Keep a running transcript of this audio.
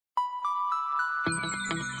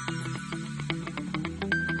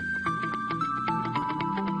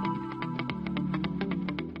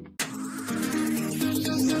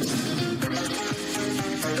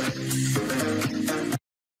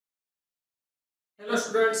Hello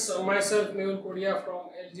students, myself Mehul Kodia from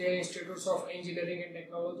LJIET Institutes of Engineering and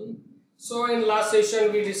Technology. So in last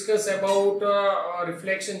session we discussed about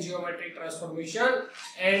reflection geometric transformation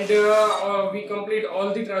and we complete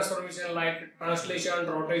all the transformation like translation,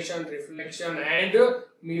 rotation, reflection and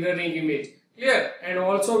mirroring image. Clear? And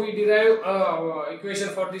also we derive equation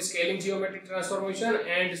for the scaling geometric transformation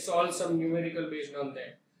and solve some numerical based on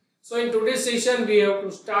that. So in today's session we have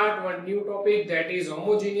to start one new topic, that is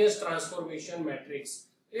homogeneous transformation matrix.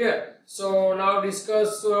 Clear? So now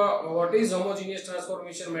discuss what is homogeneous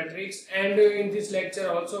transformation matrix, and in this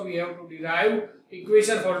lecture also we have to derive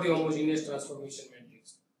equation for the homogeneous transformation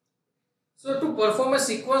matrix. So to perform a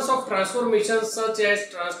sequence of transformations such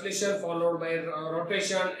as translation followed by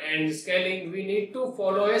rotation and scaling, we need to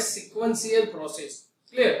follow a sequential process.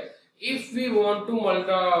 Clear? If we want to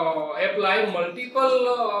apply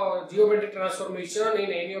multiple geometric transformation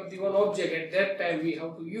in any of the one object, at that time we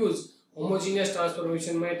have to use homogeneous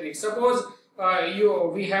transformation matrix. Suppose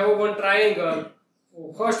we have one triangle.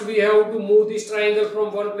 First we have to move this triangle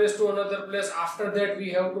from one place to another place. After that we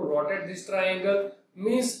have to rotate this triangle.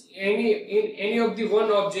 Means in any of the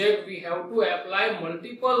one object we have to apply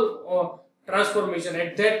multiple transformation.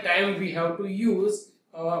 At that time we have to use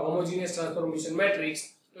homogeneous transformation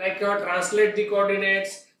matrix. Like translate the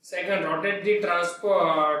coordinates, second rotate the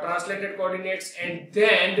translated coordinates, and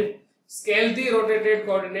then scale the rotated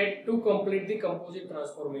coordinate to complete the composite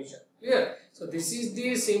transformation. Clear? So this is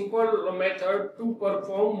the simple method to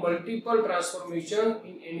perform multiple transformation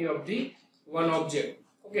in any of the one object.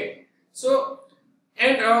 Okay. So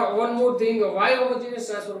and one more thing, why homogeneous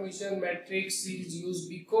transformation matrix is used?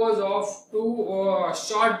 Because of to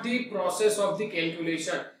short the process of the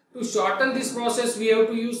calculation. To shorten this process, we have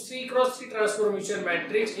to use 3 cross 3 transformation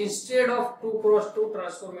matrix instead of 2 cross 2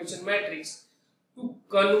 transformation matrix. To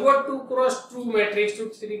convert 2 cross 2 matrix to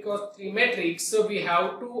 3 cross 3 matrix, so we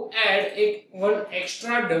have to add one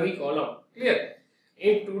extra dummy column. Clear?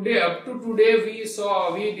 Up to today, we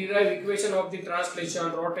derive equation of the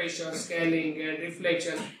translation, rotation, scaling, and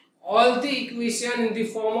reflection. All the equation in the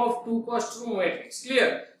form of 2 cross 2 matrix.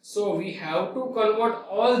 Clear? So we have to convert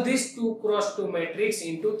all this 2 cross 2 matrix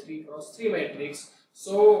into 3 cross 3 matrix.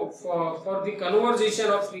 So for the conversion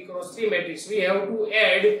of 3 cross 3 matrix, we have to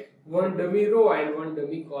add one dummy row and one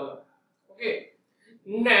dummy column. Okay.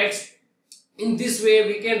 Next, in this way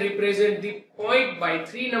we can represent the point by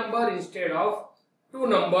 3 number instead of 2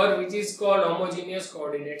 number, which is called homogeneous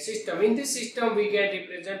coordinate system. In this system we can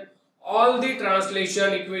represent all the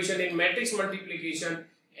translation equation in matrix multiplication.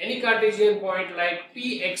 Any Cartesian point like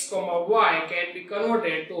px, y can be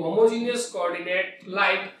converted to homogeneous coordinate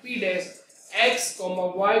like p dash x,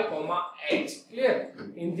 y, x. Clear?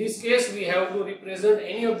 In this case, we have to represent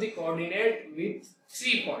any of the coordinate with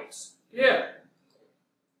 3 points. Clear?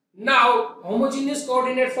 Now, homogeneous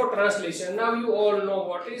coordinate for translation. Now you all know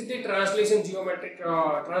what is the translation geometric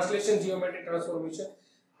transformation.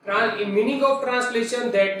 In meaning of translation,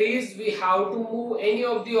 that is, we have to move any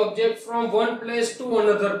of the object from one place to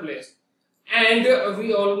another place, and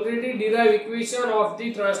we already derive equation of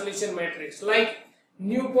the translation matrix like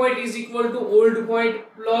new point is equal to old point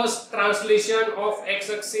plus translation of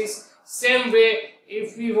x-axis. Same way,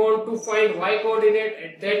 if we want to find y coordinate,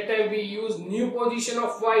 at that time we use new position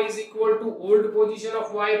of y is equal to old position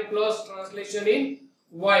of y plus translation in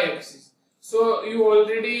y-axis. So you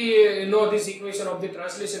already know this equation of the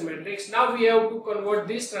translation matrix. Now we have to convert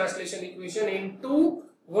this translation equation into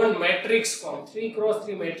one matrix form, 3 cross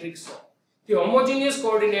 3 matrix form. The homogeneous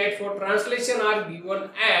coordinate for translation are given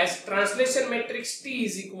as translation matrix T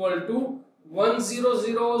is equal to 1 0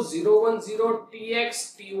 0 0 1 0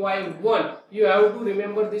 tx ty 1. You have to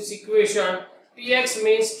remember this equation. Tx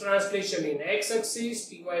means translation in x-axis,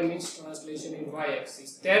 ty means translation in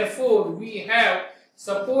y-axis. Therefore, we have,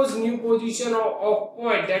 suppose new position of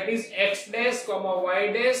point, that is x dash,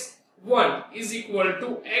 y dash 1 is equal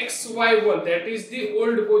to xy1, that is the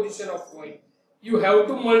old position of point. You have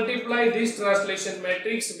to multiply this translation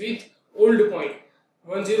matrix with old point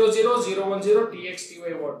 1 0 0 0 1 0 tx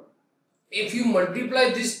ty1. If you multiply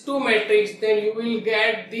these two matrix, then you will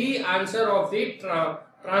get the answer of the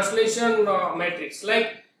translation matrix.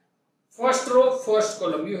 Like first row, first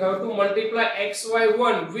column, you have to multiply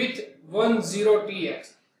xy1 with 1 0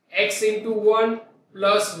 tx, x into 1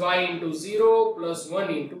 plus y into 0 plus 1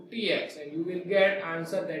 into tx, and you will get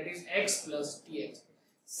answer, that is x plus tx.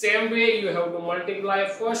 Same way, you have to multiply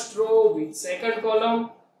first row with second column,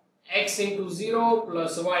 x into 0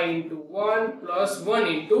 plus y into 1 plus 1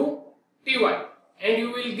 into ty, and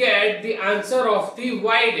you will get the answer of the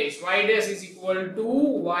y dash. Y dash is equal to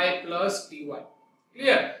y plus ty.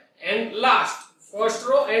 Clear? And last, first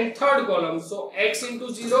row and third column. So x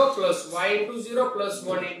into 0 plus y into 0 plus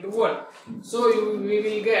 1 into 1. So we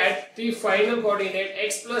will get the final coordinate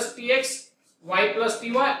x plus tx, y plus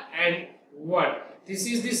ty and 1. This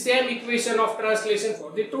is the same equation of translation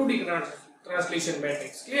for the 2D translation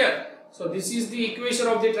matrix. Clear? So this is the equation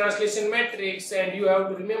of the translation matrix, and you have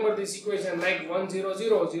to remember this equation like 1 0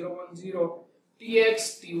 0 0 1 0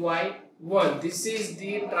 tx ty 1. This is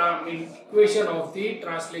the equation of the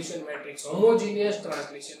translation matrix, homogeneous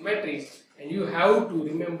translation matrix, and you have to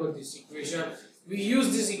remember this equation. We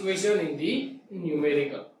use this equation in the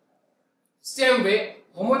numerical. Same way,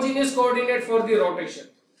 homogeneous coordinate for the rotation.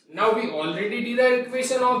 Now we already derived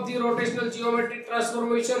equation of the rotational geometric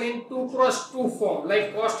transformation in 2 cross 2 form,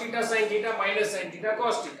 like cos theta sin theta minus sin theta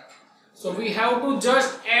cos theta. So we have to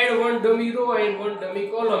just add one dummy row and one dummy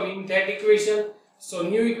column in that equation. So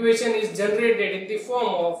new equation is generated in the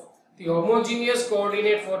form of the homogeneous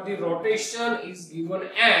coordinate for the rotation is given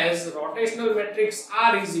as rotational matrix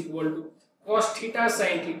R is equal to cos theta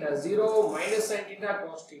sin theta 0 minus sin theta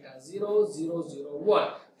cos theta 0 0 0 1.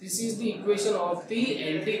 This is the equation of the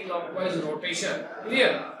anti-clockwise rotation.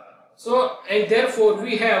 Clear? So and therefore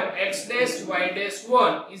we have x dash y dash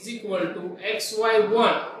 1 is equal to xy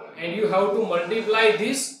 1, and you have to multiply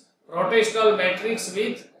this rotational matrix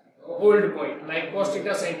with old point like cos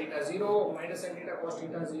theta sin theta 0 minus sin theta cos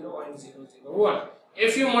theta 0 and 0 0 1.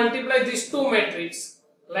 If you multiply these two matrices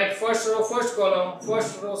like first row first column,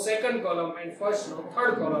 first row second column and first row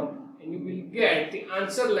third column, and you will get the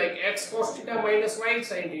answer like x cos theta minus y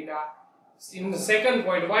sin theta in the second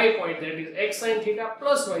point, y point, that is x sin theta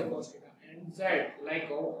plus y cos theta, and z like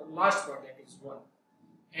last part, that is 1.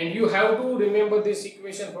 And you have to remember this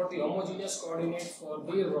equation for the homogeneous coordinate for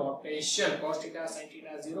the rotation, cos theta sin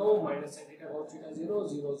theta 0 minus sin theta cos theta 0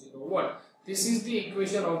 0 0 1. This is the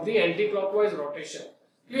equation of the anti-clockwise rotation.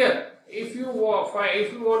 Clear? If you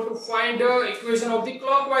want to find the equation of the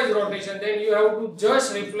clockwise rotation, then you have to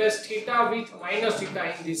just replace theta with minus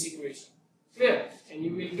theta in this equation. Clear? And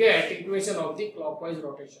you will get equation of the clockwise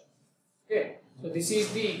rotation. Okay. So this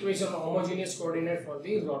is the equation of homogeneous coordinate for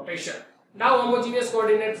the rotation. Now homogeneous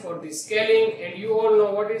coordinate for the scaling, and you all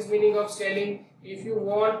know what is meaning of scaling. If you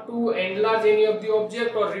want to enlarge any of the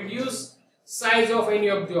object or reduce size of any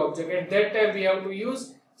of the object, at that time we have to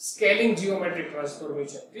use scaling geometric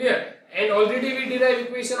transformation. Clear? And already we derive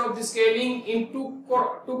equation of the scaling in 2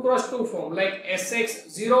 cross 2 form like sx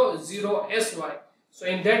 0 0 sy. So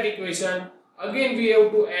in that equation again we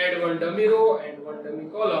have to add one dummy row and one dummy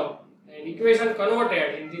column, and equation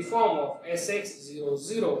converted in the form of sx 0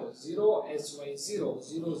 0 0 sy 0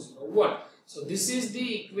 0 0 1. So this is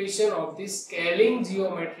the equation of the scaling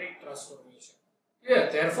geometric transformation. Clear?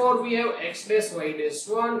 Therefore we have x dash y dash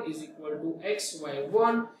 1 is equal to xy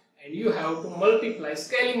 1, and you have to multiply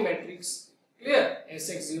scaling matrix. Clear?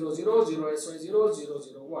 sx 0 0 0 sy 0 0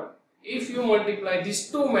 0 1. If you multiply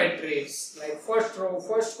these two matrices like first row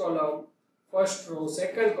first column, first row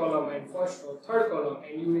second column and first row third column,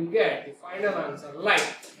 and you will get the final answer like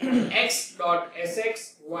x dot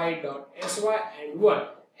sx, y dot sy and 1.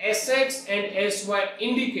 Sx and sy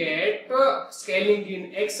indicate scaling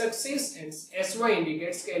in x-axis and sy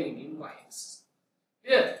indicates scaling in y-axis.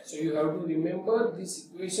 Yeah. So you have to remember this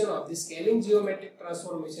equation of the scaling geometric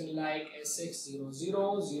transformation like sx 0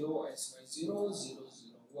 0 0 sy 0 0 0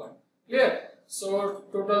 1. Clear? So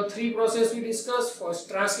total 3 process we discussed. First,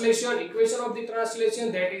 translation, equation of the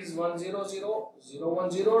translation, that is 1 0 0 0 1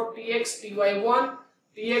 0 tx ty 1.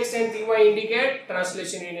 Tx and ty indicate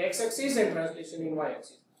translation in x-axis and translation in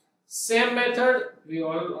y-axis. Same method, we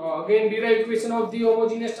all again derive equation of the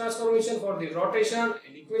homogeneous transformation for the rotation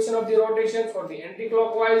and equation of the rotation for the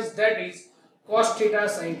anti-clockwise, that is cos theta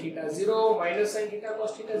sin theta 0 minus sin theta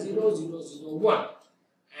cos theta 0 0 0 1.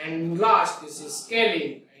 And last, this is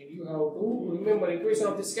scaling, and you have to remember equation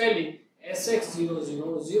of the scaling sx 0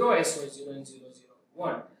 0 0 sy 0 and 0 0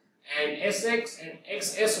 1. And sx and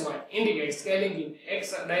xsy indicate scaling in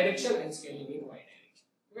x direction and scaling in y direction.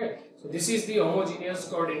 Okay, so this is the homogeneous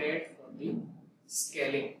coordinate for the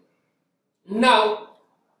scaling. Now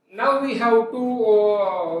we have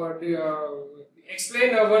to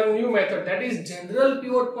explain one new method, that is general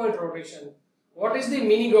pivot point rotation. What is the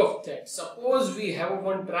meaning of that? Suppose we have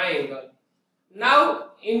one triangle.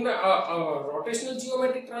 Now in rotational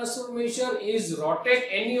geometric transformation is rotate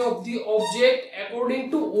any of the object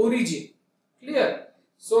according to origin. Clear?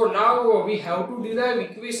 So now we have to derive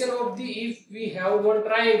equation of the, if we have one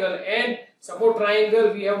triangle and suppose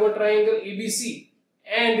triangle, we have one triangle ABC,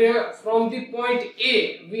 and from the point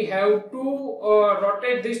A we have to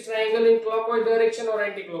rotate this triangle in clockwise direction or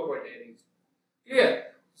anti-clockwise direction. Clear?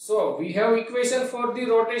 So we have equation for the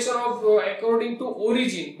rotation of according to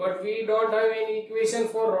origin, but we don't have any equation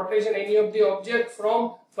for rotation any of the object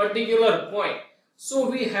from particular point. So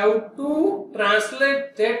we have to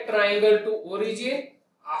translate that triangle to origin.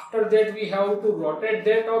 After that we have to rotate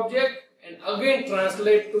that object and again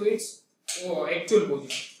translate to its actual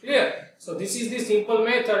position. Clear? So this is the simple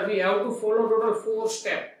method. We have to follow total 4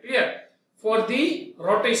 steps. Clear? For the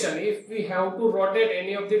rotation, if we have to rotate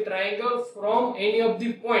any of the triangle from any of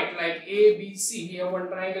the point like A, B, C, we have one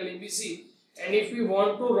triangle ABC, and if we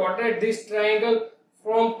want to rotate this triangle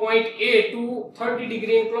from point A to 30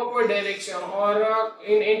 degree in clockwise direction or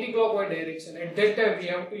in anti-clockwise direction, at that time we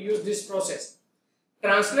have to use this process.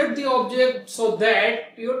 Translate the object so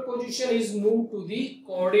that pivot position is moved to the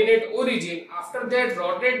coordinate origin. After that,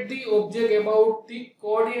 rotate the object about the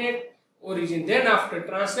coordinate origin. Then after,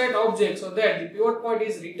 translate object so that the pivot point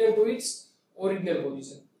is returned to its original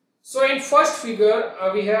position. So in first figure,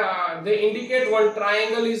 we have they indicate one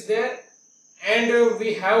triangle is there, and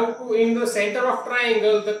we have to, in the center of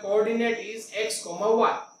triangle, the coordinate is x,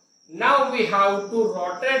 y. Now we have to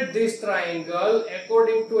rotate this triangle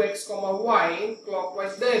according to x, y in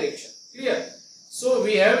clockwise direction. Clear? So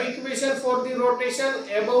we have equation for the rotation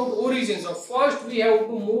about origin. So first we have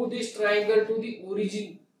to move this triangle to the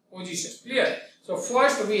origin position. Clear? So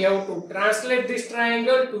first we have to translate this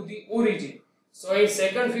triangle to the origin. So in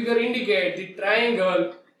second figure indicate the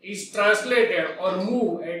triangle is translated or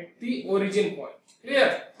moved at the origin point.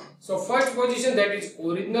 Clear? So first position, that is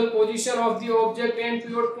original position of the object and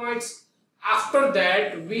pivot points. After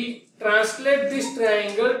that we translate this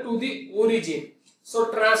triangle to the origin.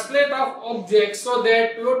 So translate of object so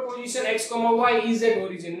that pivot position x, y is at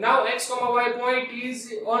origin. Now x, y point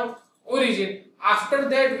is on origin. After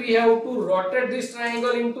that we have to rotate this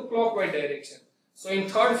triangle into clockwise direction. So in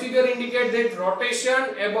third figure indicate that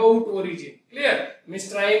rotation about origin. Clear?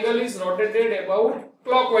 Means triangle is rotated about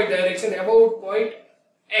clockwise direction about point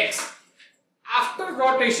x. After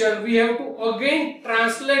rotation we have to again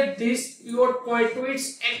translate this pivot point to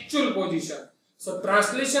its actual position. So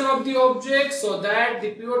translation of the object so that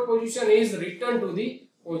the pivot position is returned to the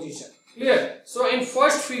position. Clear? So in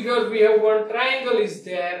first figure we have one triangle is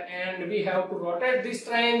there and we have to rotate this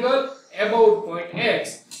triangle about point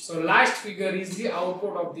x. So last figure is the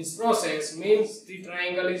output of this process, means the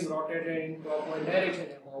triangle is rotated in clockwise direction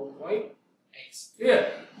about point x.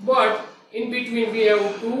 Clear? But in between we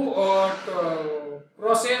have two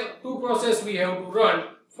process we have to run.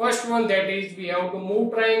 First one, that is we have to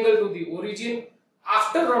move triangle to the origin.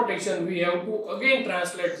 After rotation we have to again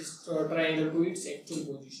translate this triangle to its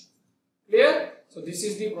actual position. Clear? So this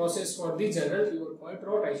is the process for the general pivot point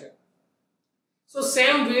rotation. So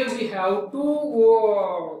same way we have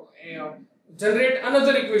to generate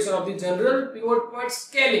another equation of the general pivot point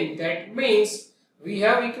scaling. That means we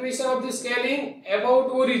have equation of the scaling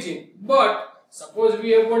about origin, but suppose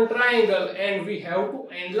we have one triangle and we have to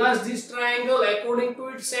enlarge this triangle according to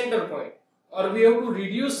its center point, or we have to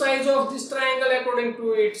reduce size of this triangle according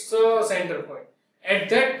to its center point. At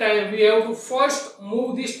that time we have to first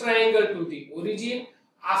move this triangle to the origin.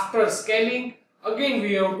 After scaling, again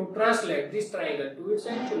we have to translate this triangle to its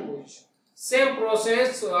actual position. Same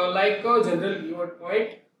process like a general pivot point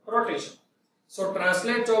rotation. So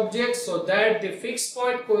translate objects so that the fixed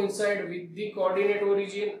point coincide with the coordinate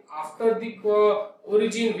origin. After the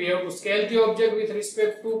origin we have to scale the object with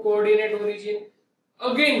respect to coordinate origin.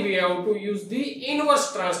 Again we have to use the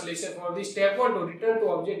inverse translation for the step 1 to return to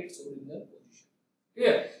object its original position.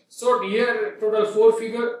 Clear? So here total 4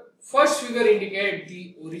 figure. First figure indicate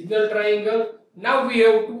the original triangle. Now we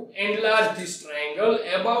have to enlarge this triangle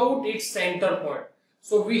about its center point.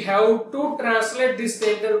 So we have to translate this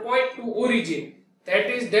center point to origin. That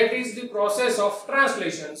is the process of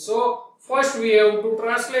translation. So first we have to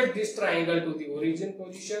translate this triangle to the origin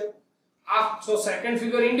position. So second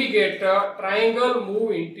figure indicate triangle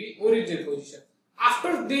move into origin position.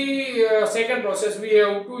 After the second process we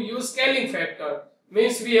have to use scaling factor.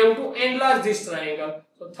 Means we have to enlarge this triangle.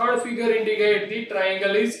 So third figure indicate the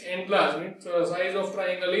triangle is enlarged, means size of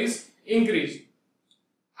triangle is increased.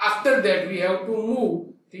 After that we have to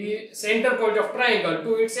move the center point of triangle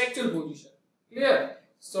to its actual position. Clear?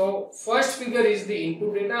 So first figure is the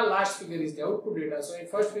input data, last figure is the output data. So in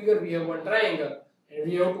first figure we have one triangle and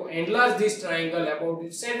we have to enlarge this triangle about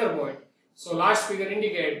its center point. So last figure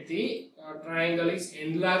indicate the triangle is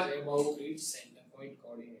enlarged about its center point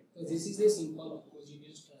coordinate. So this is a simple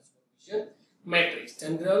homogeneous transformation matrix,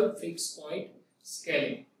 general fixed point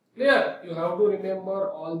scaling. Clear? You have to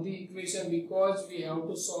remember all the equation because we have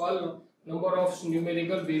to solve number of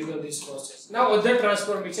numerical based on this process. Now other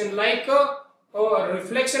transformation like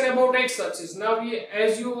reflection about x-axis. Now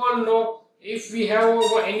as you all know, if we have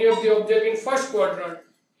any of the object in first quadrant,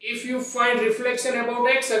 if you find reflection about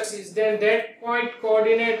x-axis, then that point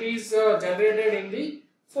coordinate is generated in the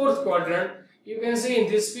fourth quadrant. You can see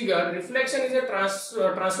in this figure, reflection is a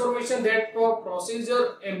transformation that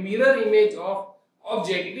procedures a mirror image of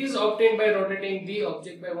object. It is obtained by rotating the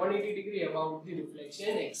object by 180 degree about the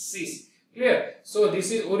reflection axis. Clear? So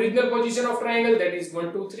this is original position of triangle, that is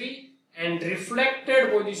 1, 2, 3, and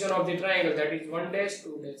reflected position of the triangle, that is 1 dash,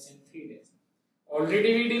 2 dash, and 3 dash.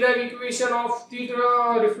 Already we derive equation of the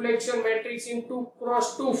reflection matrix in 2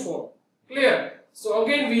 cross 2 form. Clear? So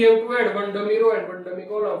again we have to add one dummy row and one dummy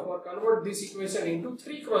column for convert this equation into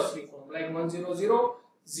 3 cross 3 form, like 1, 0, 0,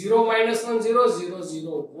 0, minus 1, 0, 0,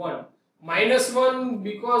 0, 1. Minus 1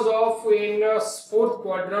 because of in fourth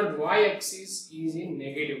quadrant y-axis is in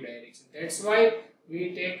negative direction. That's why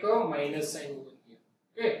we take a minus sign over here.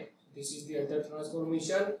 Okay, this is the other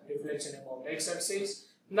transformation, reflection about x-axis.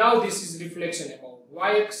 Now this is reflection about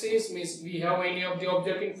y-axis, means we have any of the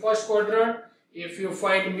object in first quadrant. If you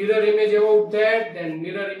find mirror image about that, then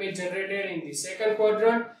mirror image generated in the second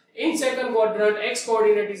quadrant. In second quadrant, x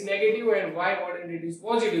coordinate is negative and y coordinate is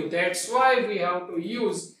positive. That's why we have to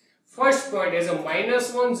use first point as a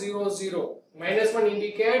minus 1, 0, 0. Minus 1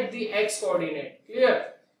 indicate the x coordinate.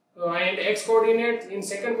 Clear? And x coordinate in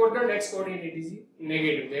second quadrant, x coordinate is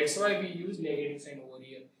negative. That's why we use negative sign over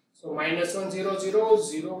here. So minus 1, 0, 0,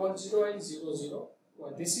 0, 1, 0, and 0, 0,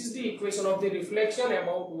 1. This is the equation of the reflection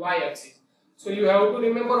about y-axis. So you have to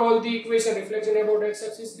remember all the equation: reflection about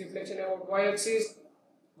x-axis, reflection about y-axis,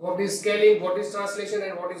 what is scaling, what is translation,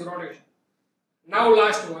 and what is rotation. Now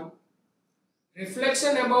last one,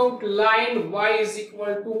 reflection about line y is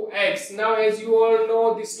equal to x. Now as you all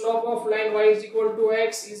know, the slope of line y is equal to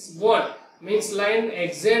x is 1. Means line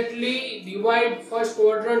exactly divide first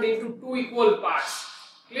quadrant into 2 equal parts.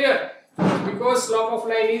 Clear? Because slope of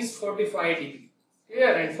line is 45 degree.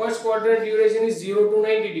 Clear? And first quadrant duration is 0 to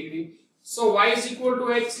 90 degree. So y is equal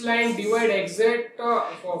to x line divide exact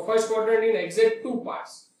for first quadrant in exact 2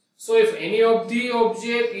 parts. So if any of the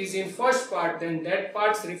object is in first part, then that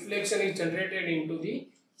part's reflection is generated into the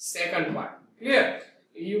second part. Clear?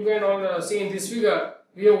 You can all see in this figure,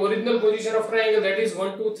 we have original position of triangle, that is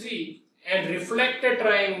 1, 2, 3, and reflected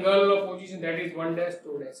triangle position, that is 1 dash,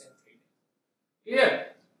 2 dash, and 3 dash. Clear?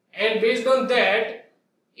 And based on that,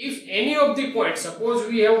 if any of the points, suppose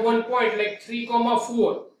we have one point like 3,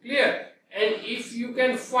 4, clear? And if you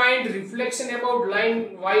can find reflection about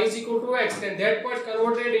line y is equal to x, then that part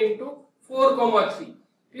converted into 4, 3.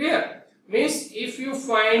 Clear? Means if you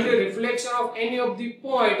find a reflection of any of the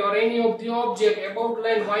point or any of the object about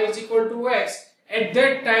line y is equal to x, at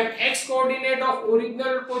that time x coordinate of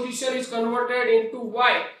original position is converted into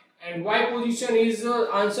y, and y position is the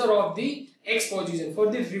answer of the x position for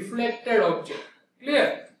the reflected object.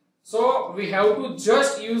 Clear? So we have to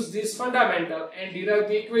just use this fundamental and derive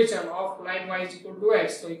the equation of line y is equal to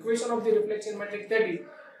x. So equation of the reflection matrix, that is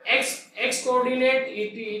x coordinate,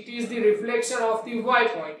 it is the reflection of the y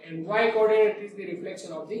point, and y coordinate is the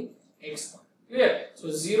reflection of the x point. Clear?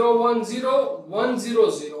 So 0, 1, 0, 1, 0,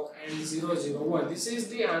 0, and 0, 0, 1. This is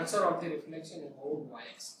the answer of the reflection about y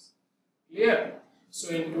axis. Clear?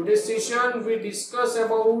 So in today's session we discuss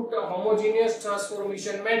about homogeneous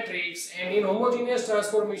transformation matrix, and in homogeneous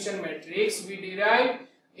transformation matrix we derive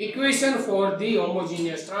equation for the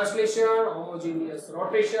homogeneous translation, homogeneous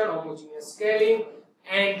rotation, homogeneous scaling,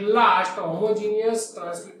 and last homogeneous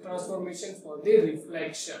transformation for the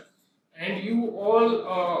reflection. And you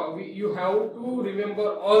all you have to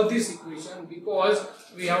remember all this equation, because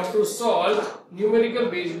we have to solve numerical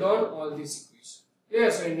based on all these equations.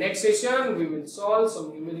 Yes, so in next session we will solve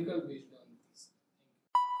some numerical based on this.